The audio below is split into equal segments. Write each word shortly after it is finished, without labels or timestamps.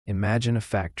Imagine a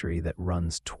factory that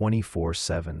runs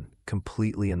 24/7,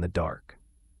 completely in the dark.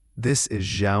 This is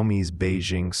Xiaomi's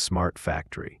Beijing smart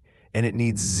factory, and it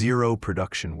needs zero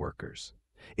production workers.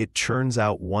 It churns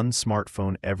out one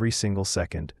smartphone every single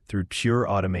second through pure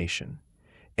automation.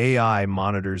 AI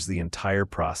monitors the entire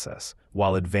process,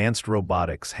 while advanced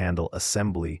robotics handle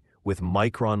assembly with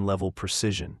micron-level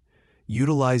precision,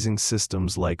 utilizing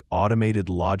systems like automated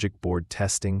logic board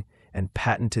testing and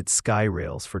patented sky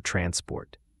rails for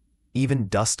transport. Even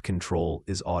dust control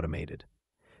is automated.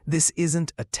 This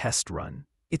isn't a test run,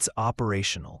 it's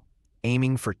operational,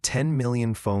 aiming for 10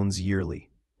 million phones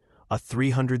yearly, a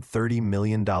 $330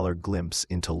 million glimpse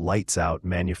into lights-out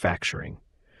manufacturing.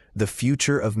 The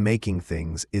future of making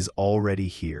things is already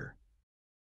here.